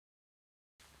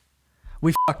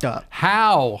We fucked up.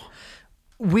 How?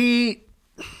 We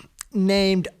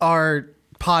named our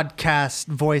podcast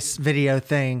voice video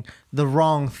thing the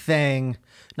wrong thing.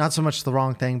 Not so much the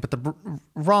wrong thing, but the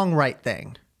wrong right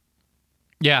thing.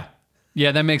 Yeah.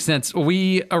 Yeah, that makes sense.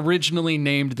 We originally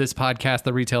named this podcast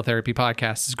the Retail Therapy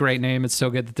Podcast. It's a great name. It's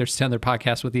so good that there's 10 other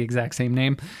podcasts with the exact same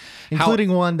name.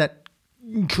 Including one that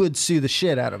could sue the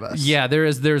shit out of us. Yeah,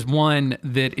 there's one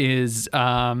that is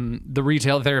the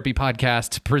Retail Therapy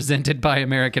Podcast presented by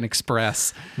American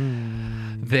Express.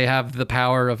 They have the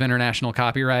power of international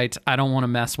copyright. I don't want to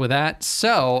mess with that.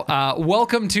 So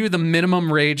welcome to the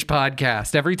Minimum Rage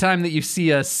Podcast. Every time that you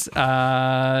see us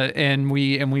and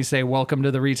we say welcome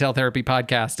to the Retail Therapy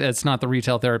Podcast, it's not the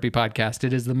Retail Therapy Podcast.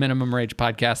 It is the Minimum Rage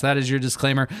Podcast. That is your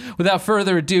disclaimer. Without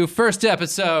further ado, first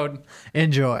episode.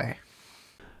 Enjoy.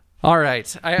 All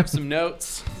right, I have some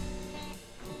notes.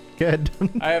 Good.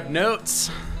 I have notes,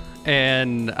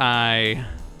 and I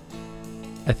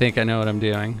think I know what I'm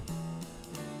doing.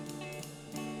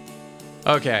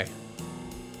 Okay.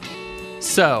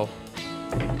 So,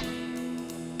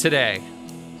 today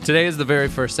is the very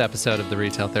first episode of the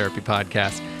Retail Therapy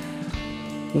Podcast.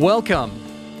 Welcome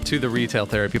to the Retail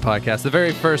Therapy Podcast, the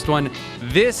very first one.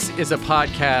 This is a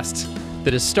podcast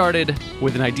that has started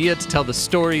with an idea to tell the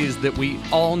stories that we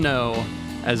all know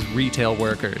as retail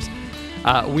workers.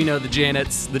 We know the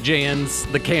Janets, the Jans,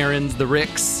 the Karens, the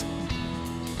Ricks.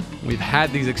 We've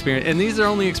had these experiences, and these are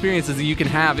only experiences that you can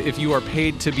have if you are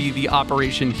paid to be the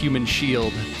Operation Human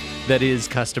Shield that is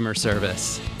customer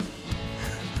service.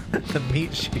 The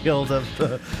meat shield of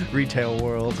the retail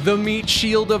world. The meat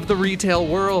shield of the retail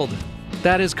world.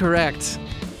 That is correct.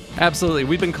 Absolutely.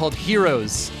 We've been called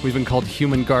heroes. We've been called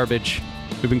human garbage.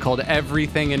 We've been called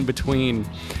everything in between.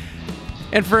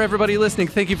 And for everybody listening,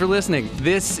 thank you for listening.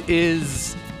 This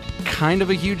is kind of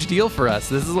a huge deal for us.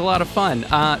 This is a lot of fun.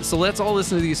 So let's all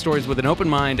listen to these stories with an open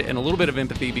mind and a little bit of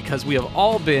empathy, because we have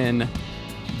all been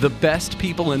the best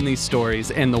people in these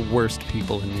stories and the worst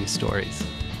people in these stories.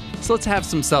 So let's have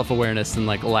some self-awareness and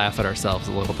laugh at ourselves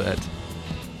a little bit.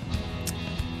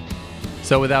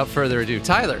 So without further ado,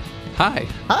 Tyler, hi.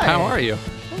 Hi. How are you?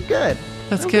 I'm good.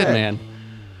 That's good, man.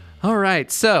 All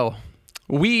right, so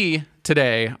we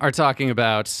today are talking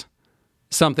about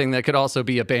something that could also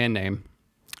be a band name,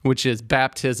 which is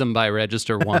Baptism by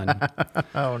Register One.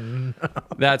 Oh, no.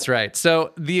 That's right.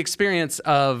 So the experience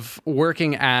of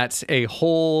working at a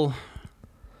whole,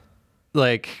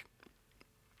 I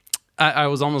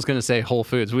was almost going to say Whole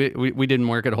Foods. We didn't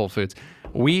work at Whole Foods.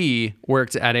 We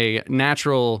worked at a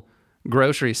natural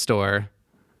grocery store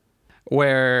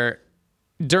where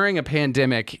during a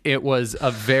pandemic, it was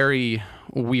a very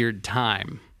weird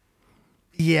time.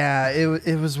 Yeah,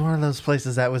 it was one of those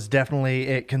places that was definitely,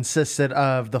 it consisted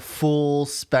of the full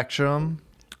spectrum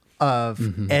of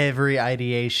every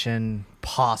ideation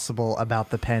possible about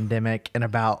the pandemic and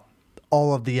about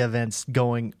all of the events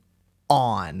going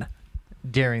on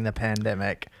during the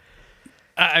pandemic.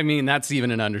 I mean, that's even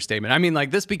an understatement. I mean,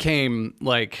 this became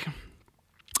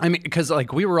because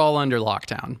we were all under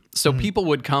lockdown. So people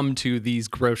would come to these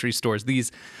grocery stores,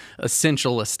 these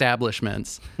essential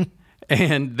establishments,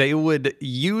 and they would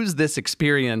use this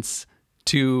experience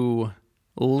to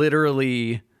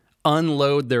literally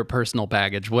unload their personal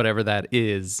baggage, whatever that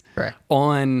is, right,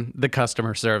 on the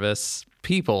customer service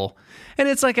people. And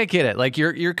it's I get it.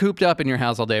 You're cooped up in your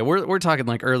house all day. We're talking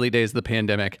early days of the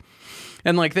pandemic.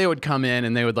 And they would come in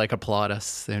and they would applaud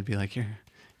us. They would be like,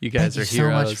 you guys are heroes. Thank you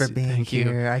so much for being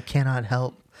here. I cannot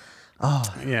help. Oh,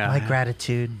 yeah. My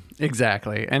gratitude.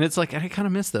 Exactly. And it's I kind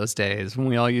of miss those days when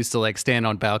we all used to stand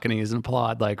on balconies and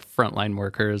applaud frontline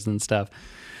workers and stuff.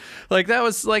 That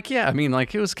was yeah, I mean,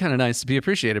 it was kind of nice to be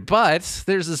appreciated. But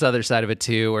there's this other side of it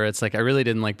too, where it's I really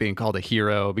didn't like being called a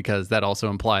hero, because that also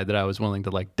implied that I was willing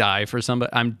to die for somebody.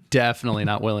 I'm definitely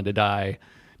not willing to die.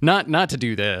 Not to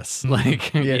do this.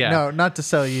 Yeah. No, not to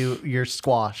sell you your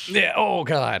squash. Yeah. Oh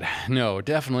God. No,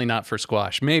 definitely not for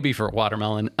squash. Maybe for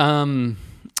watermelon.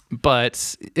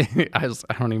 But I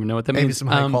don't even know what that means. Maybe some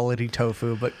high quality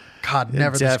tofu, but God,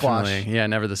 never the squash. Yeah,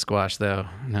 never the squash though.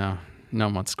 No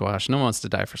one wants squash. No one wants to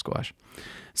die for squash.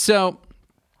 So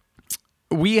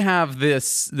we have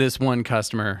this one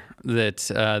customer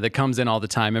that comes in all the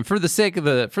time, and for the sake of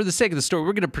the story,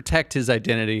 we're going to protect his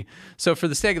identity. So for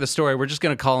the sake of the story, we're just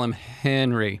going to call him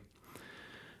Henry.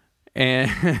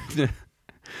 And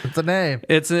it's a name.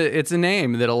 It's a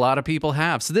name that a lot of people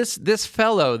have. So this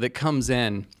fellow that comes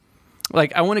in,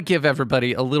 I want to give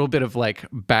everybody a little bit of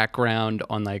background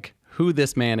on who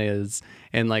this man is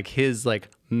and his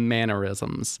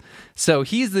mannerisms. So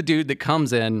he's the dude that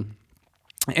comes in,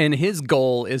 and his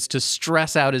goal is to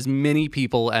stress out as many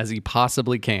people as he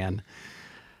possibly can.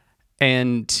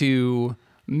 and to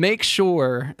make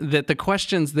sure that the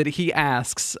questions that he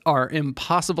asks are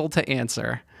impossible to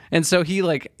answer. And so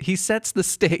he sets the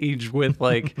stage with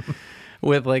like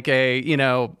with like a,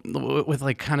 with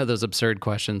like kind of those absurd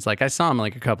questions. Like I saw him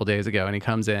like a couple days ago and he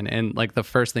comes in and like the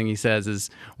first thing he says is,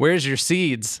 "Where's your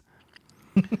seeds?"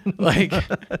 Like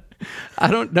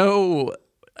I don't know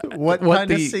what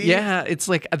kind of seeds? Yeah, it's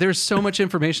like there's so much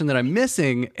information that I'm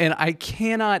missing and I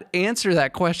cannot answer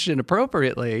that question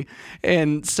appropriately.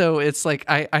 And so it's like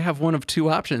I have one of two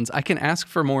options. I can ask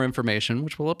for more information,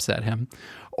 which will upset him,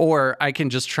 or I can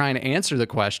just try and answer the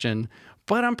question,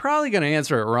 but I'm probably going to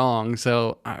answer it wrong.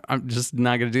 So I'm just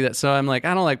not going to do that. So I'm like,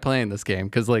 I don't like playing this game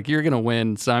because like you're going to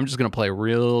win. So I'm just going to play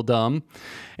real dumb.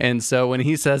 And so when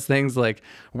he says things like,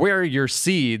 "Where are your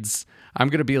seeds?" I'm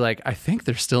going to be like, I think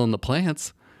they're still in the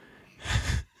plants.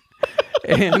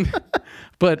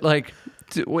 But like,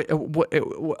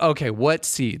 okay, what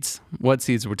seeds? What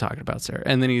seeds we're talking about, sir?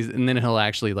 And then he'll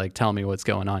actually like tell me what's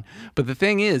going on. But the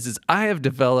thing is I have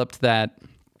developed that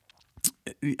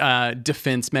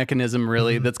defense mechanism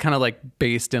really that's kind of like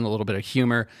based in a little bit of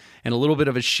humor and a little bit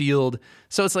of a shield.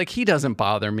 So it's like he doesn't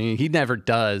bother me. He never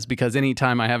does, because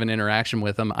anytime I have an interaction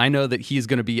with him, I know that he's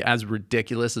going to be as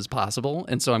ridiculous as possible,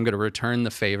 and so I'm going to return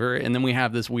the favor, and then we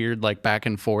have this weird like back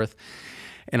and forth,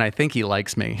 and I think he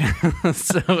likes me.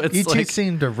 So it's you two like,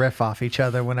 seem to riff off each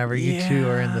other whenever you two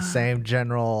are in the same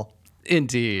general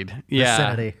indeed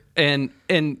vicinity. And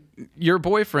your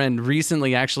boyfriend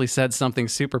recently actually said something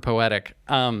super poetic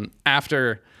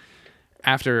after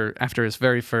his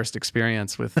very first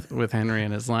experience with Henry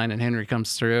and his line, and Henry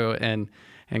comes through and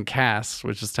Cass,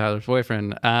 which is Tyler's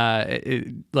boyfriend,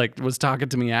 was talking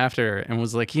to me after and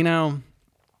was like,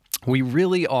 we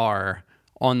really are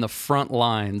on the front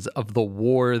lines of the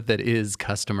war that is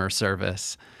customer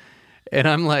service. And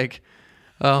I'm like,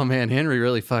 oh man, Henry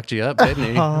really fucked you up, didn't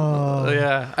he? Oh.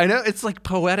 Yeah, I know, it's like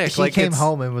poetic. He came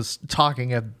home and was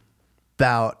talking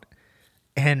about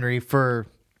Henry for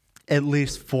at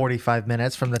least 45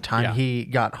 minutes from the time he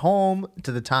got home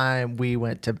to the time we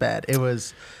went to bed. It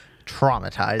was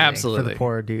traumatizing for the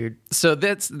poor dude. So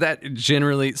that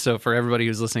generally, so for everybody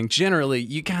who's listening, generally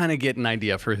you kind of get an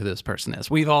idea for who this person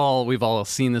is. We've all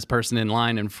seen this person in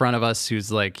line in front of us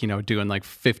who's like, doing like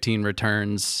 15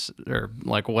 returns or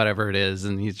like whatever it is,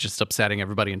 and he's just upsetting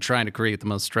everybody and trying to create the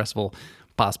most stressful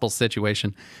possible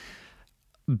situation.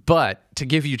 But to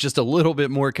give you just a little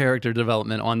bit more character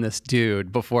development on this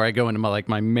dude before I go into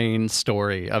my main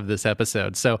story of this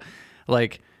episode. So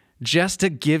like, just to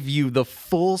give you the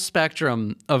full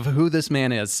spectrum of who this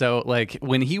man is. So like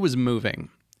when he was moving,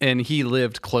 and he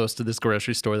lived close to this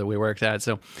grocery store that we worked at.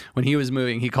 So when he was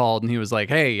moving, he called and he was like,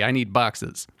 "Hey, I need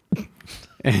boxes."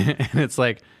 And it's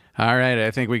like, "All right, I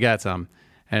think we got some."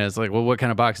 And it's like, "Well, what kind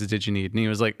of boxes did you need?" And he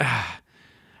was like,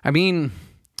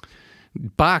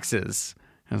 boxes.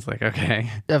 I was like, "Okay."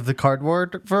 Of the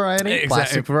cardboard variety?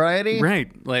 Plastic variety?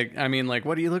 Right. Like,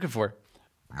 what are you looking for?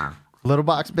 Little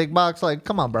box, big box? Like,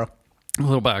 come on, bro.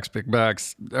 Little box, big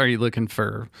box. Are you looking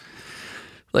for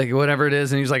like whatever it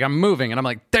is? And he's like, "I'm moving." And I'm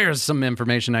like, "There's some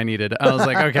information I needed." I was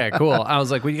like, "Okay, cool." I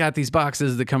was like, "We got these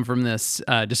boxes that come from this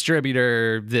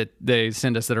distributor that they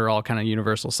send us that are all kind of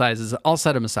universal sizes. I'll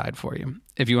set them aside for you.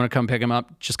 If you want to come pick them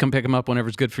up, just come pick them up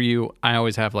whenever's good for you. I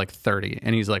always have like 30.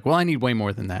 And he's like, "Well, I need way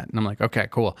more than that." And I'm like, "Okay,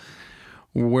 cool.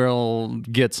 We'll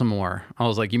get some more." I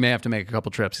was like, "You may have to make a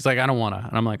couple trips." He's like, "I don't want to."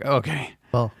 And I'm like, "Okay.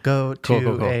 Well, go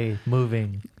to a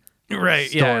moving right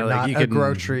store, yeah, like not you a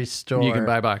grocery store. You can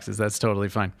buy boxes. That's totally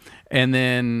fine." And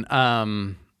then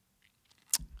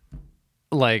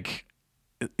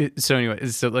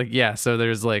so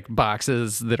there's like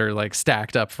boxes that are like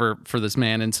stacked up for this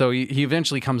man, and so he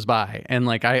eventually comes by, and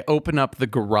like I open up the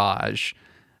garage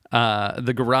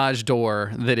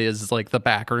door that is like the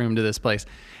back room to this place,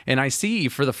 and I see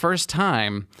for the first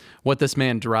time what this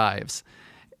man drives,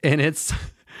 and it's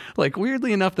like,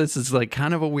 weirdly enough, this is like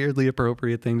kind of a weirdly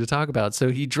appropriate thing to talk about. So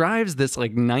he drives this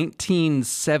like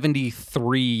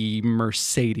 1973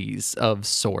 Mercedes of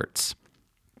sorts.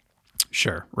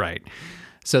 Sure, right.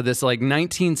 So this like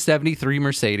 1973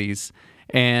 Mercedes,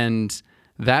 and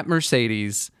that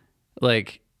Mercedes,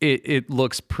 like it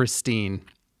looks pristine.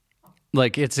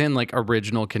 Like it's in like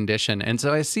original condition. And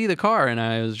so I see the car and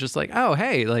I was just like, "Oh,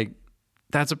 hey, like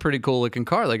that's a pretty cool looking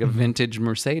car, like a vintage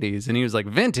Mercedes." And he was like,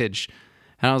 "Vintage?"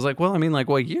 And I was like, "Well, I mean, like,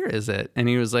 what year is it?" And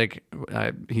he was like,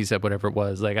 he said whatever it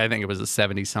was. Like, I think it was a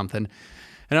 70-something.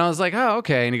 And I was like, "Oh,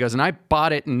 okay." And he goes, "And I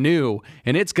bought it new,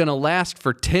 and it's going to last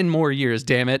for 10 more years,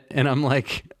 damn it." And I'm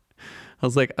like, I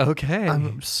was like, okay.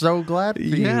 I'm so glad for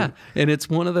Yeah. you. And it's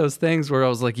one of those things where I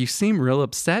was like, you seem real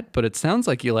upset, but it sounds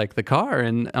like you like the car.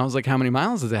 And I was like, how many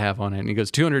miles does it have on it? And he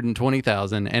goes,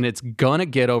 220,000, and it's gonna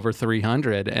get over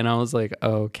 300. And I was like,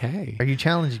 okay. Are you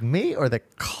challenging me or the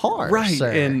car, Right.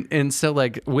 sir? And so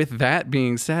like with that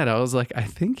being said, I was like, I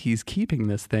think he's keeping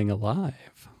this thing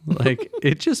alive. Like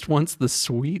it just wants the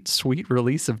sweet, sweet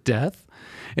release of death.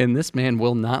 And this man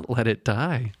will not let it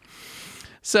die.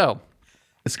 So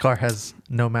This car has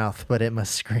no mouth, but it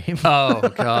must scream. oh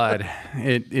God,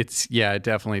 it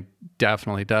definitely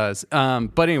does.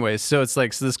 But anyways, so it's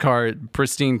like, so this car,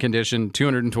 pristine condition,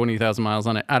 220,000 miles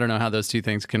on it. I don't know how those two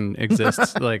things can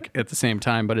exist like at the same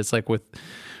time, but it's like with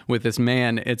this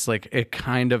man, it's like, it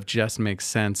kind of just makes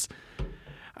sense.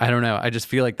 I don't know. I just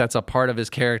feel like that's a part of his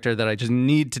character that I just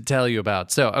need to tell you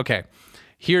about. So, okay,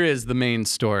 here is the main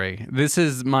story. This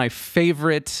is my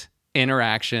favorite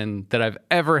interaction that I've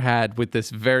ever had with this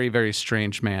very, very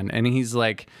strange man. And he's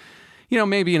like, you know,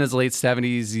 maybe in his late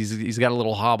 70s, he's got a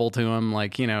little hobble to him.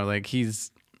 Like, you know, like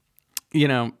he's, you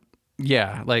know,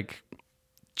 yeah, like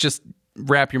just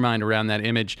wrap your mind around that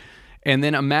image. And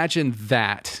then imagine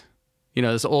that, you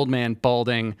know, this old man,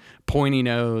 balding, pointy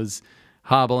nose,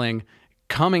 hobbling,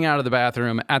 coming out of the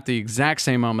bathroom at the exact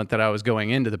same moment that I was going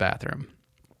into the bathroom.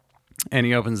 And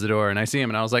he opens the door and I see him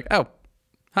and I was like, oh,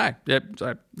 hi. Yep. So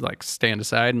I like stand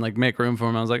aside and like make room for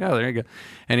him. I was like, oh, there you go.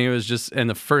 And he was just, and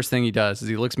the first thing he does is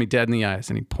he looks me dead in the eyes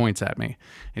and he points at me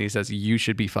and he says, you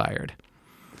should be fired.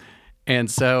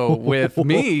 And so with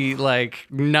me, like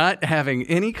not having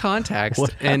any context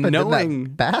What and happened in knowing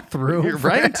that bathroom,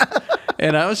 right.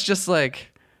 And I was just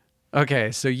like,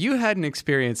 okay, so you had an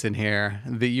experience in here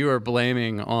that you are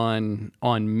blaming on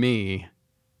me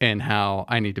and how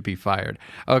I need to be fired.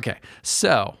 Okay.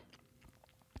 So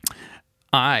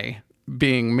I,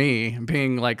 being me,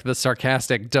 being like the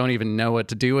sarcastic, don't even know what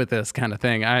to do with this kind of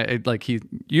thing.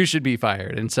 You should be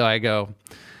fired. And so I go,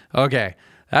 okay,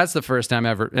 that's the first time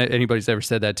ever anybody's ever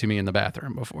said that to me in the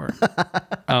bathroom before.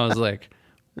 I was like,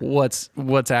 what's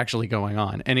actually going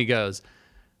on? And he goes,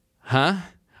 huh?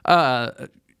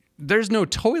 There's no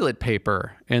toilet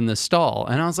paper in the stall.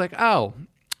 And I was like, oh,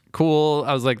 cool.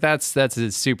 I was like, that's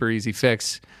a super easy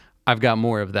fix. I've got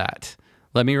more of that.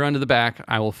 Let me run to the back.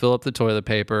 I will fill up the toilet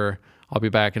paper. I'll be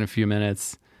back in a few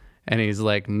minutes. And he's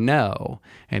like, no.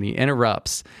 And he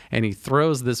interrupts and he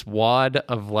throws this wad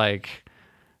of like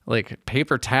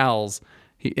paper towels.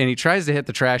 And he tries to hit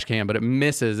the trash can, but it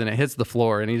misses and it hits the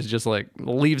floor. And he's just like,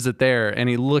 leaves it there. And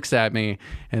he looks at me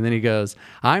and then he goes,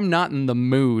 I'm not in the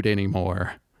mood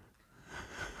anymore.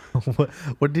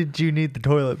 What did you need the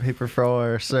toilet paper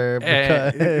for, sir?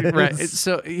 Because... Right.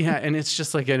 So, yeah. And it's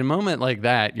just like at a moment like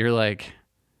that, you're like,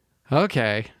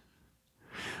 okay.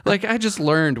 Like I just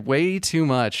learned way too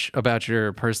much about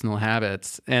your personal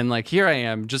habits. And like, here I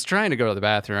am just trying to go to the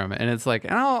bathroom. And it's like,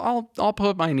 I'll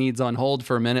put my needs on hold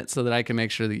for a minute so that I can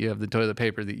make sure that you have the toilet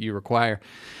paper that you require.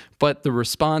 But the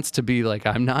response to be like,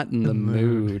 I'm not in the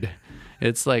mood.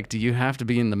 It's like, do you have to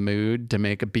be in the mood to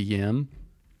make a BM?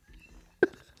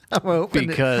 I'm hoping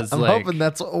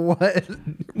that's what.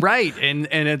 Right. And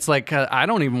it's like, I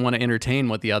don't even want to entertain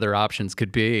what the other options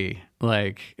could be.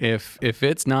 Like if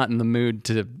it's not in the mood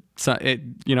to,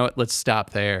 you know what, let's stop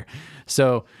there.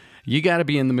 So you got to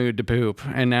be in the mood to poop.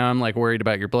 And now I'm like worried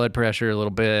about your blood pressure a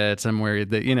little bit. I'm worried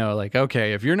that, you know, like,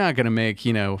 okay, if you're not going to make,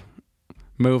 you know,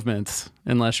 movements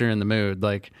unless you're in the mood,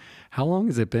 like how long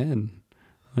has it been?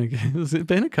 Like, has it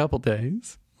been a couple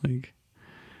days? Like,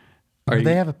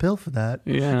 they have a pill for that.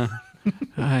 Yeah.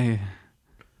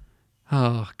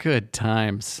 Good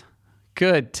times.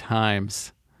 Good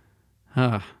times.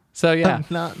 So yeah. I'm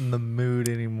not in the mood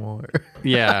anymore.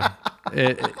 Yeah.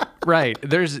 Right.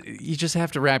 You just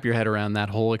have to wrap your head around that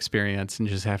whole experience and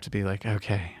just have to be like,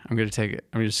 okay, I'm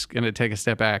just going to take a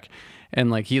step back. And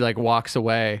like, he like walks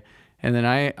away and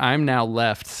then I'm now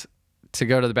left to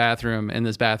go to the bathroom in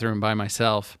this bathroom by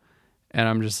myself. And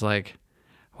I'm just like,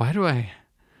 why do I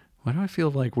feel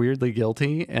like weirdly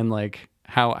guilty and like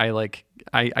how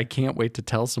I can't wait to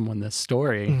tell someone this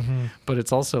story, but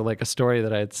it's also like a story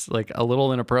that it's like a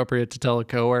little inappropriate to tell a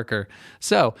coworker.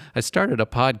 So I started a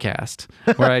podcast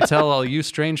where I tell all you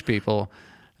strange people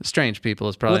is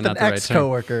probably not the right term.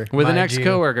 With an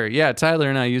ex-coworker. Yeah. Tyler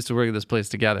and I used to work at this place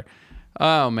together.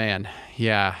 Oh man.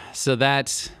 Yeah. So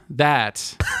that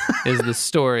is the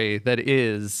story that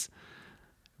is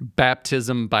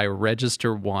Baptism by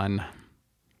Register 1.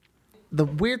 The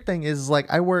weird thing is,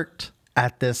 like, I worked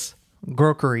at this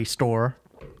grocery store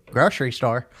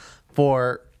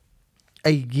for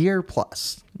a year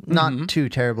plus, not too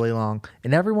terribly long.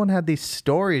 And everyone had these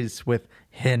stories with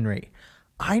Henry.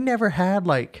 I never had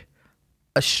like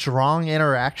a strong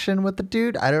interaction with the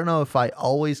dude. I don't know if I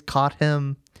always caught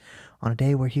him on a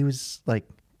day where he was like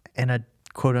in a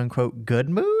quote unquote good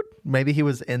mood. Maybe he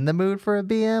was in the mood for a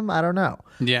BM. I don't know.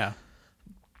 Yeah.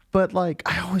 But like,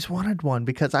 I always wanted one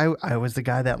because I was the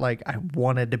guy that like, I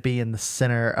wanted to be in the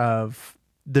center of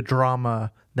the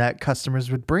drama that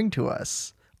customers would bring to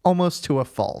us, almost to a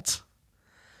fault.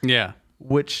 Yeah.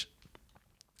 Which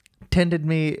tended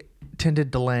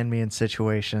to land me in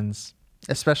situations,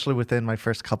 especially within my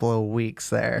first couple of weeks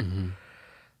there,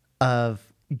 of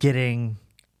getting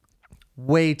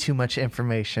way too much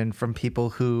information from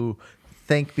people who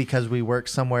think because we work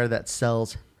somewhere that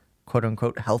sells quote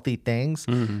unquote healthy things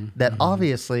that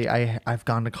obviously I've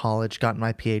gone to college, gotten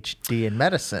my PhD in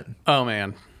medicine. Oh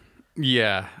man.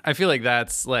 Yeah. I feel like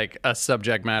that's like a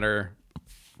subject matter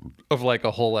of like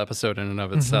a whole episode in and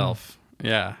of itself.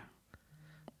 Yeah.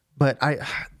 But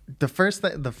the first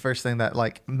thing that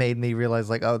like made me realize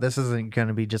like, oh, this isn't going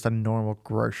to be just a normal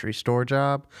grocery store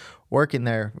job. Working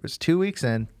there was 2 weeks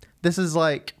in. This is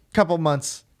like a couple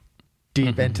months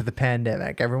deep into the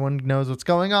pandemic. Everyone knows what's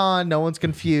going on. No one's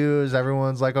confused.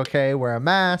 Everyone's like, okay, wear a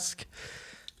mask.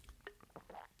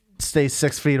 Stay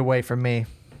 6 feet away from me.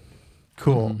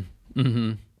 Cool.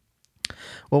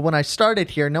 Well, when I started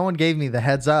here, no one gave me the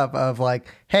heads up of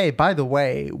like, hey, by the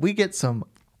way, we get some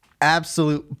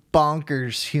absolute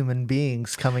bonkers human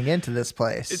beings coming into this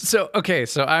place. So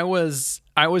I was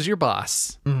your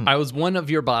boss. I was one of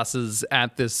your bosses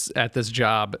at this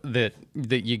job that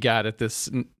you got at this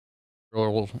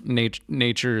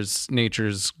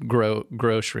nature's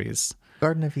groceries.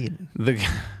 Garden of Eden. The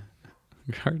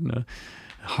garden of,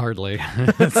 hardly.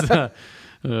 It's,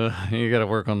 you got to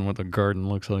work on what the garden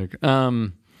looks like.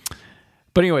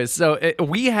 But anyways, so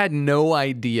we had no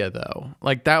idea though.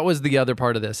 Like that was the other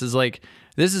part of this is like,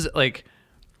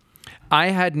 I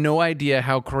had no idea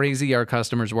how crazy our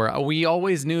customers were. We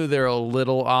always knew they're a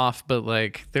little off, but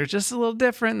like they're just a little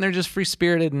different and they're just free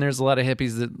spirited. And there's a lot of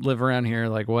hippies that live around here,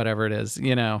 like whatever it is,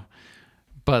 you know,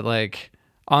 but like,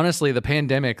 honestly, the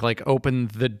pandemic like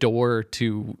opened the door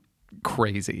to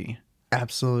crazy.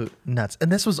 Absolute nuts.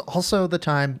 And this was also the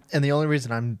time, and the only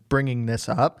reason I'm bringing this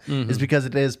up is because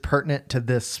it is pertinent to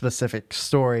this specific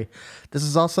story. This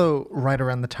is also right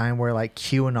around the time where like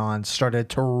QAnon started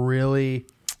to really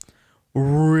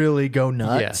go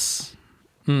nuts.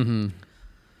 Yes.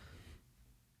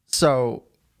 So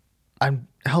I'm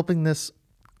helping this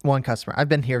one customer. I've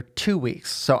been here 2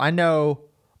 weeks, so I know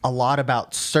a lot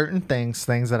about certain things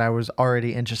that I was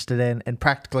already interested in, and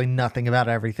practically nothing about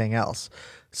everything else.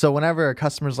 So whenever a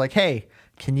customer's like, hey,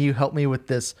 can you help me with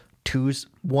this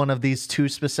one of these two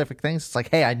specific things? It's like,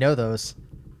 hey, I know those.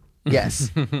 Yes.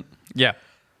 Yeah.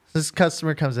 This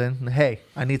customer comes in, hey,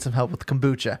 I need some help with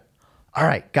kombucha. All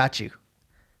right, got you.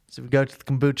 So we go to the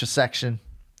kombucha section,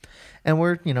 and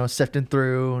we're, sifting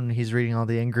through, and he's reading all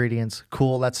the ingredients.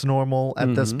 Cool, that's normal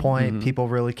at this point. People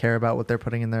really care about what they're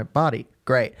putting in their body.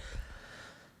 Great.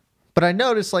 But I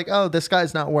noticed, like, oh, this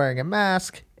guy's not wearing a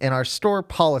mask, and our store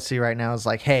policy right now is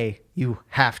like, hey, you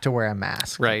have to wear a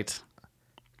mask. Right.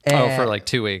 And, for like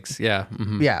 2 weeks. Yeah.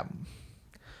 Yeah.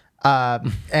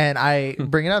 And I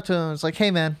bring it up to him. It's like,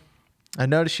 hey, man, I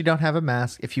noticed you don't have a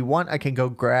mask. If you want, I can go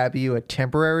grab you a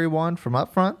temporary one from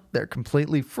up front. They're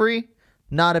completely free.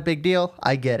 Not a big deal.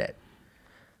 I get it.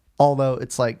 Although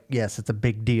it's like, yes, it's a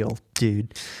big deal,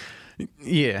 dude.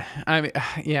 Yeah. I mean,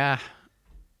 yeah.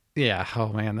 Yeah. Oh,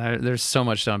 man. There's so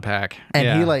much to unpack.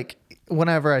 And he, like,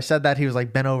 whenever I said that, he was,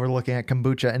 like, bent over looking at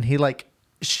kombucha. And he, like,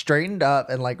 straightened up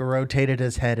and, like, rotated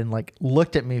his head and, like,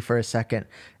 looked at me for a second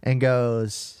and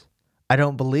goes, I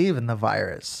don't believe in the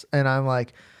virus. And I'm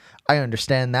like, I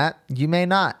understand that. You may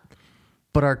not.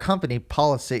 But our company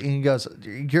policy, and he goes,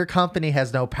 your company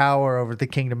has no power over the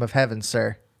kingdom of heaven,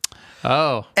 sir.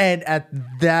 Oh. And at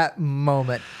that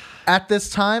moment, at this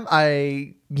time,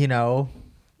 I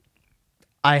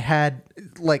had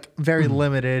like very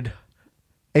limited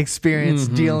experience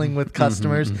dealing with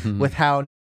customers with how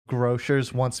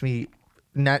grocers wants me.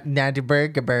 We'll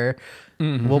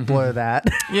blur that.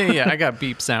 Yeah. I got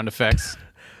beep sound effects.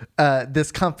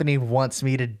 This company wants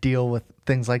me to deal with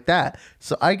things like that.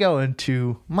 So I go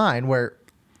into mine where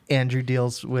Andrew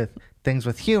deals with things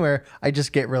with humor. I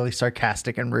just get really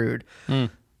sarcastic and rude.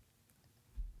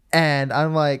 And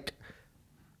I'm like,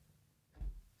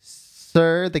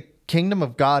 sir, the kingdom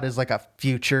of God is like a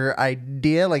future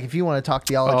idea. Like if you want to talk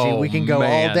theology, we can go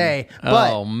all day.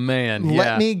 But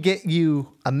let me get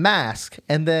you a mask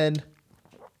and then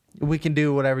we can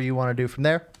do whatever you want to do from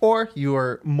there. Or you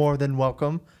are more than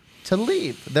welcome to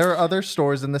leave. There are other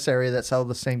stores in this area that sell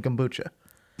the same kombucha.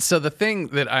 So the thing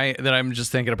that I'm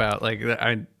just thinking about, like,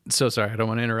 I'm so sorry, I don't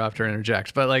want to interrupt or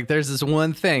interject, but like, there's this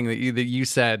one thing that he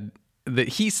said,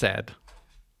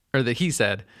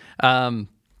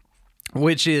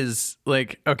 which is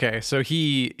like, okay, so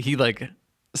he like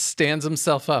stands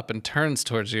himself up and turns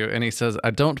towards you and he says,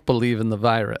 "I don't believe in the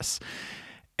virus,"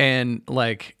 and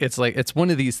like, it's one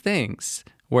of these things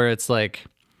where it's like,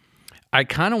 I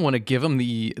kind of want to give him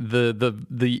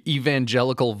the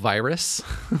evangelical virus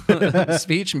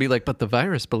speech and be like, "But the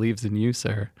virus believes in you,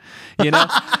 sir,"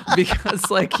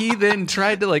 because like he then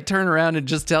tried to like turn around and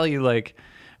just tell you like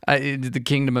the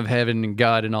kingdom of heaven and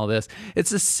God and all this. It's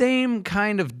the same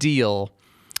kind of deal.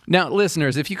 Now,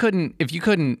 listeners, if you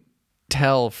couldn't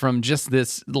tell from just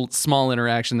this little small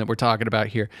interaction that we're talking about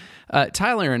here,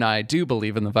 Tyler and I do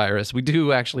believe in the virus. We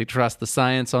do actually trust the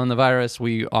science on the virus.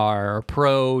 We are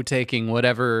pro taking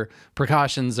whatever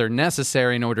precautions are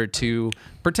necessary in order to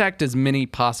protect as many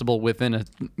possible within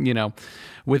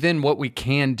what we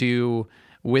can do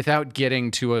without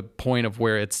getting to a point of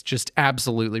where it's just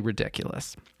absolutely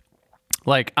ridiculous.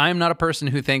 Like, I'm not a person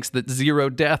who thinks that 0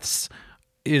 deaths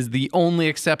is the only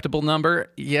acceptable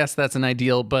number. Yes, that's an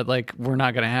ideal, but like, we're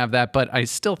not going to have that. But I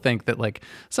still think that like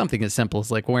something as simple as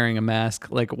like wearing a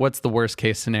mask, like, what's the worst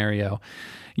case scenario?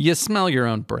 You smell your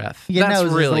own breath. Your that's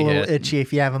nose really is a little it. itchy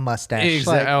if you have a mustache.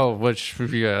 Exactly.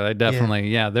 I definitely,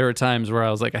 yeah. There were times where I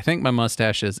was like, I think my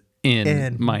mustache is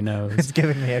in my nose. It's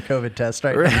giving me a COVID test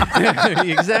right now.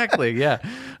 Exactly. Yeah.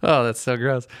 Oh, that's so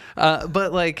gross.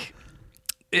 But like,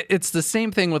 it's the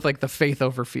same thing with like the faith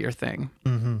over fear thing,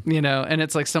 and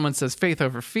it's like someone says faith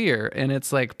over fear, and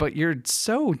it's like, but you're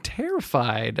so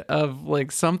terrified of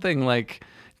like something like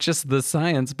just the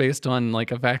science based on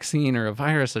like a vaccine or a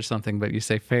virus or something, but you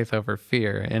say faith over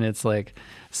fear, and it's like,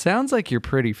 sounds like you're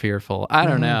pretty fearful. I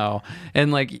don't know.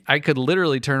 And like, I could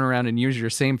literally turn around and use your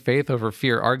same faith over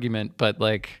fear argument, but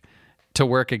like to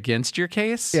work against your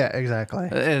case. Yeah, exactly.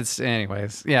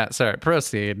 Anyways. Yeah. Sorry.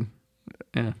 Proceed.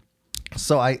 Yeah.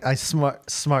 So I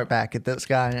smart back at this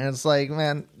guy, and it's like,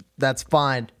 man, that's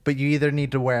fine, but you either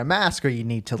need to wear a mask or you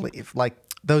need to leave. Like,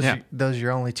 those are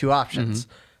your only 2 options,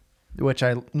 which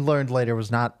I learned later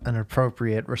was not an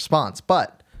appropriate response,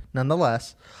 but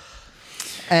nonetheless.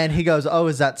 And he goes, "Oh,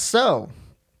 is that so?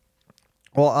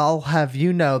 Well, I'll have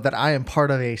you know that I am part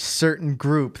of a certain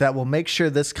group that will make sure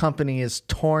this company is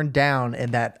torn down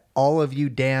and that all of you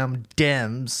damn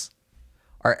Dems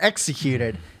are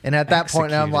executed." And at that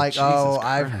point, I'm like, "Oh,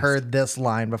 I've heard this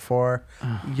line before.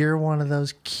 You're one of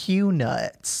those Q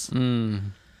nuts."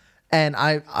 And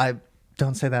I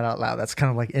don't say that out loud. That's kind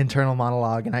of like internal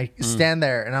monologue. And I stand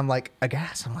there and I'm like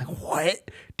aghast. I'm like, "What?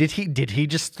 Did he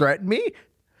just threaten me?"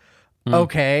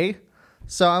 Okay.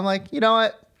 So I'm like, "You know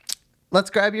what? Let's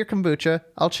grab your kombucha.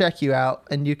 I'll check you out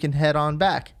and you can head on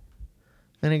back."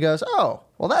 And he goes, "Oh,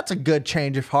 well, that's a good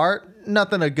change of heart.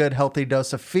 Nothing a good healthy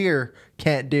dose of fear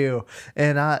can't do."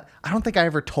 And I don't think I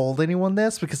ever told anyone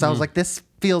this because I was like, this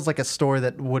feels like a story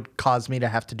that would cause me to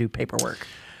have to do paperwork.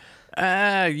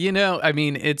 I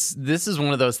mean, this is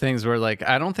one of those things where like,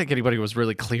 I don't think anybody was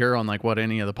really clear on like what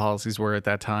any of the policies were at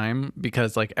that time,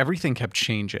 because like everything kept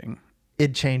changing.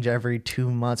 It'd change every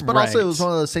 2 months. But also it was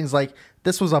one of those things like,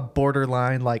 this was a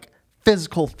borderline like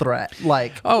physical threat.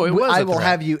 Like, oh, it was I will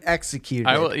have you executed.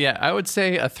 I would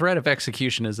say a threat of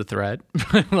execution is a threat.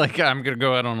 Like, I'm gonna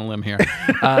go out on a limb here.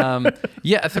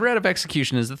 A threat of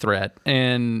execution is a threat,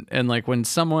 and like when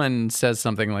someone says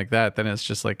something like that, then it's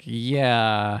just like,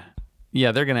 yeah,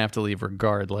 they're gonna have to leave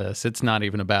regardless. It's not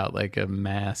even about like a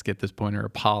mask at this point or a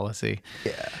policy.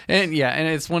 And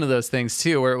it's one of those things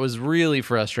too where it was really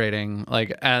frustrating,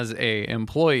 like as a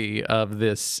employee of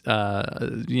this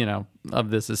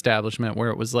of this establishment, where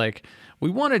it was like,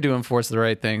 we wanted to enforce the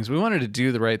right things, we wanted to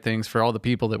do the right things for all the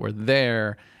people that were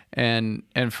there and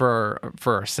for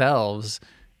ourselves,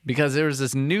 because there was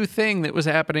this new thing that was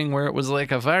happening where it was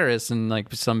like a virus and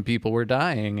like some people were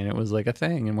dying and it was like a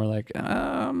thing, and we're like,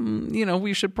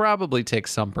 we should probably take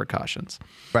some precautions.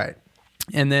 Right.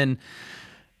 And then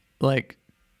like,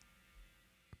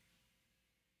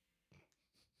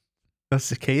 those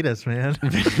cicadas, man.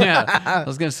 Yeah, I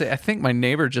was gonna say, I think my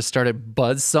neighbor just started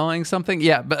buzzsawing something.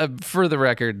 Yeah, but for the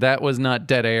record, that was not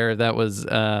dead air. That was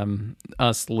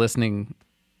us listening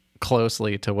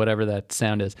closely to whatever that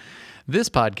sound is. This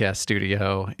podcast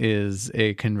studio is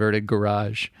a converted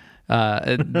garage.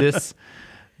 This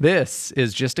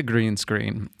is just a green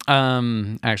screen.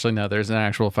 Actually, no, there's an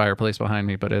actual fireplace behind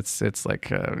me, but it's like,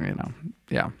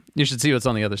 yeah. You should see what's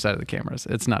on the other side of the cameras.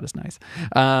 It's not as nice.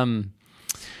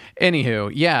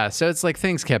 Anywho, yeah, so it's like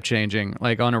things kept changing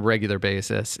like on a regular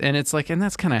basis. And it's like, and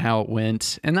that's kind of how it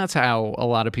went. And that's how a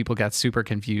lot of people got super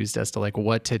confused as to like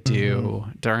what to do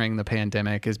during the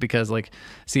pandemic, is because like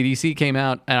CDC came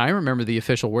out, and I remember the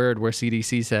official word where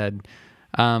CDC said,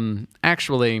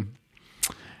 actually,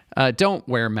 don't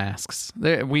wear masks.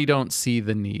 We don't see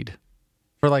the need.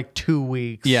 For like 2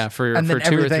 weeks. Yeah, for 2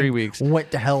 or 3 weeks. Went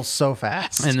to hell so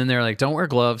fast. And then they're like, don't wear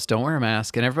gloves, don't wear a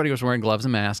mask. And everybody was wearing gloves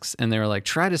and masks. And they were like,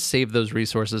 try to save those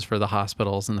resources for the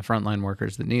hospitals and the frontline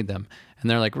workers that need them. And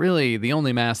they're like, really, the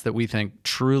only mask that we think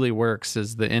truly works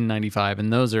is the N95.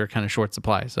 And those are kind of short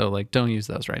supply. So like, don't use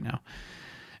those right now.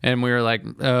 And we were like,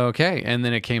 okay. And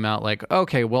then it came out like,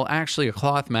 okay, well, actually a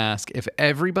cloth mask, if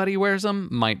everybody wears them,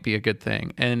 might be a good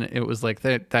thing. And it was like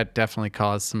that definitely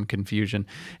caused some confusion.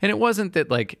 And it wasn't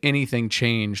that like anything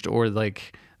changed or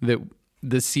like that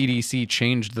the CDC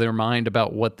changed their mind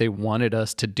about what they wanted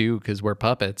us to do because we're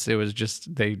puppets. It was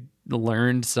just they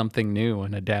learned something new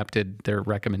and adapted their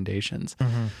recommendations.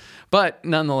 But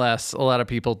nonetheless, a lot of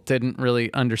people didn't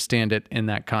really understand it in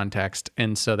that context.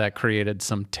 And so that created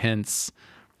some tense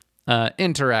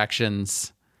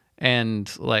interactions.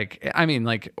 And like, I mean,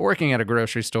 like working at a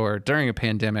grocery store during a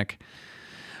pandemic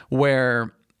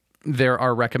where there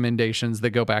are recommendations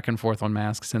that go back and forth on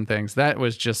masks and things, that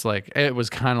was just like, it was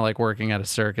kind of like working at a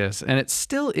circus, and it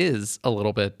still is a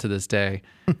little bit to this day.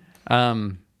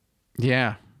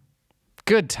 Yeah.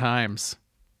 Good times.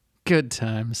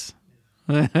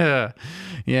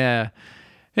 Yeah.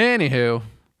 Anywho,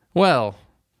 well,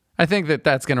 I think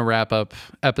that's going to wrap up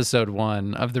episode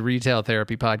 1 of the Retail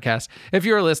Therapy Podcast. If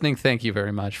you're listening, thank you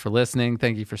very much for listening.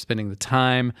 Thank you for spending the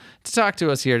time to talk to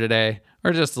us here today,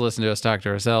 or just to listen to us talk to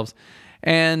ourselves.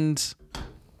 And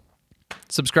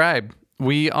subscribe.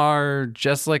 We are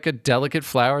just like a delicate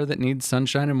flower that needs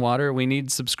sunshine and water. We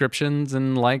need subscriptions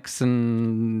and likes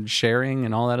and sharing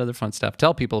and all that other fun stuff.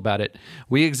 Tell people about it.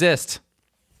 We exist.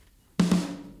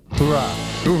 Hoorah.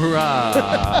 Hoorah.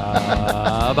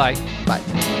 Bye. Bye.